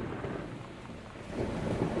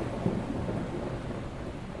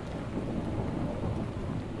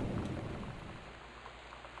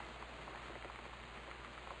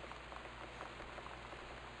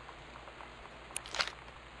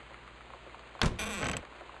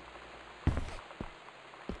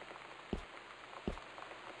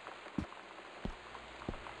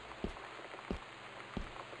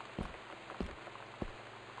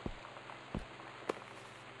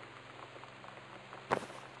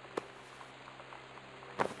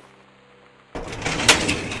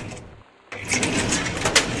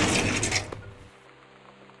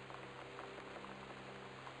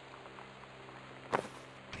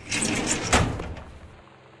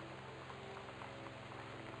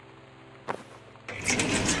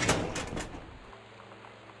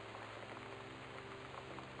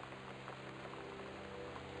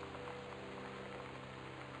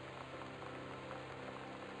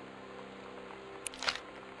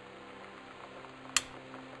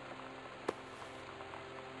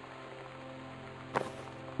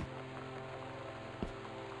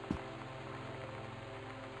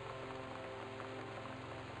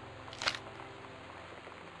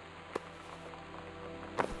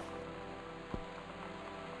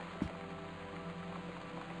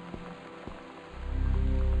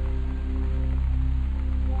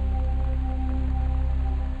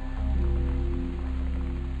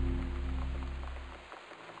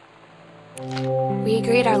 We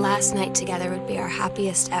agreed our last night together would be our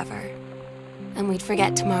happiest ever, and we'd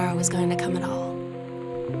forget tomorrow was going to come at all.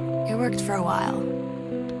 It worked for a while.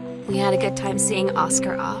 We had a good time seeing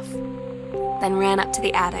Oscar off, then ran up to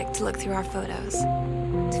the attic to look through our photos,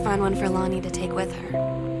 to find one for Lonnie to take with her.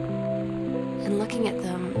 And looking at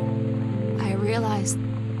them, I realized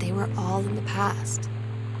they were all in the past,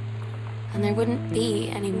 and there wouldn't be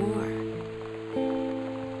any more.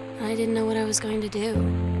 And I didn't know what I was going to do.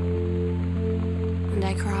 And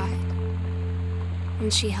I cried,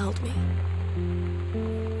 and she held me.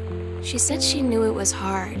 She said she knew it was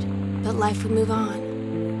hard, but life would move on.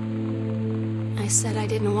 I said I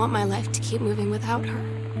didn't want my life to keep moving without her.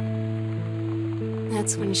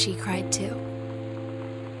 That's when she cried too.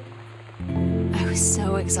 I was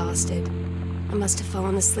so exhausted. I must have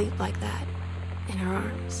fallen asleep like that, in her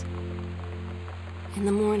arms. In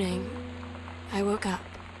the morning, I woke up,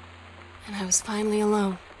 and I was finally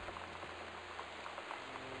alone.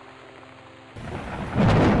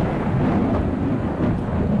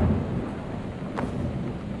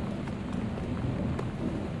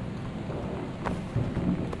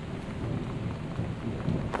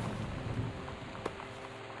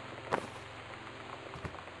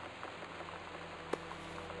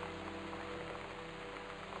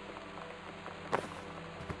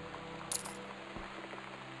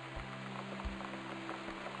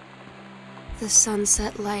 The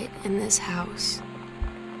sunset light in this house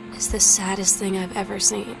is the saddest thing I've ever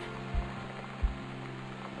seen.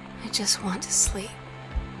 I just want to sleep.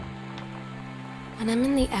 When I'm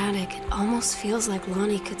in the attic, it almost feels like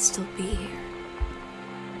Lonnie could still be here.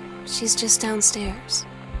 She's just downstairs.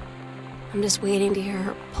 I'm just waiting to hear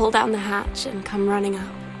her pull down the hatch and come running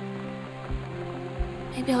up.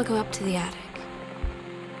 Maybe I'll go up to the attic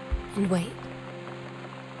and wait.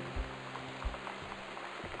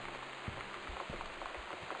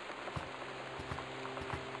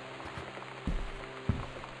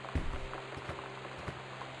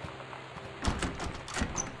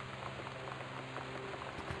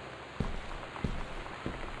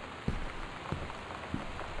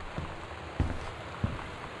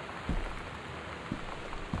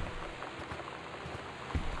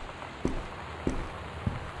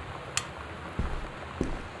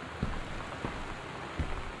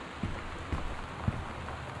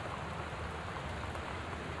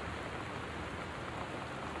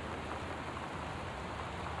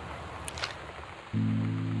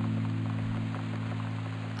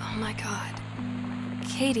 my God.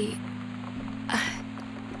 Katie,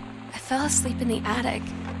 I fell asleep in the attic,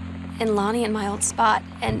 in Lonnie and my old spot,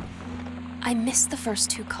 and I missed the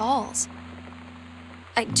first 2 calls.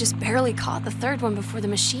 I just barely caught the third one before the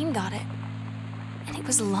machine got it. And it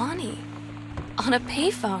was Lonnie, on a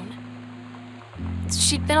payphone.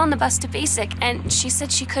 She'd been on the bus to Basic, and she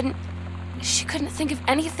said she couldn't think of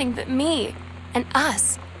anything but me and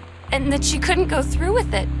us, and that she couldn't go through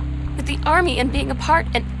with it, with the Army and being apart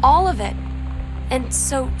and all of it. And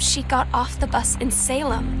so she got off the bus in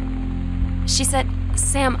Salem. She said,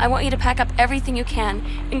 "Sam, I want you to pack up everything you can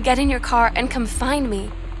and get in your car and come find me.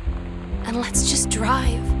 And let's just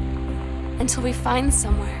drive until we find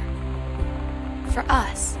somewhere for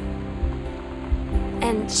us."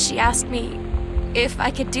 And she asked me if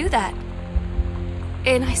I could do that.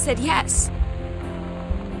 And I said yes.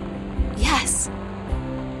 Yes.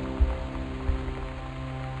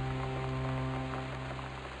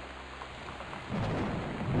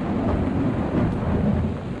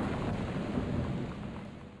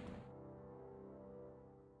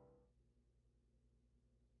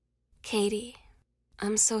 Katie,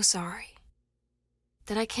 I'm so sorry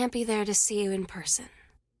that I can't be there to see you in person,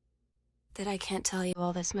 that I can't tell you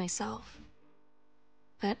all this myself.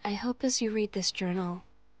 But I hope as you read this journal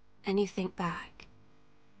and you think back,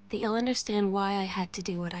 that you'll understand why I had to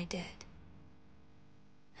do what I did.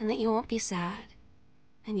 And that you won't be sad,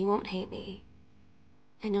 and you won't hate me,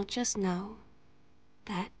 and you'll just know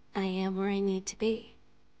that I am where I need to be.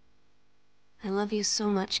 I love you so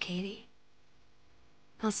much, Katie.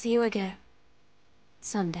 I'll see you again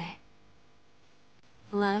someday.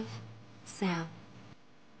 Love, Sam.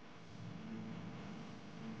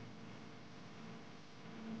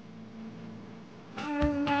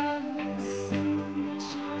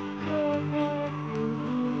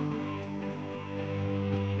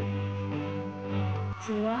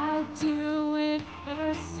 So I'll do it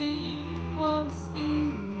first equals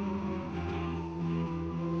you.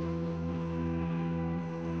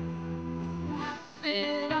 Laugh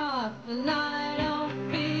it off,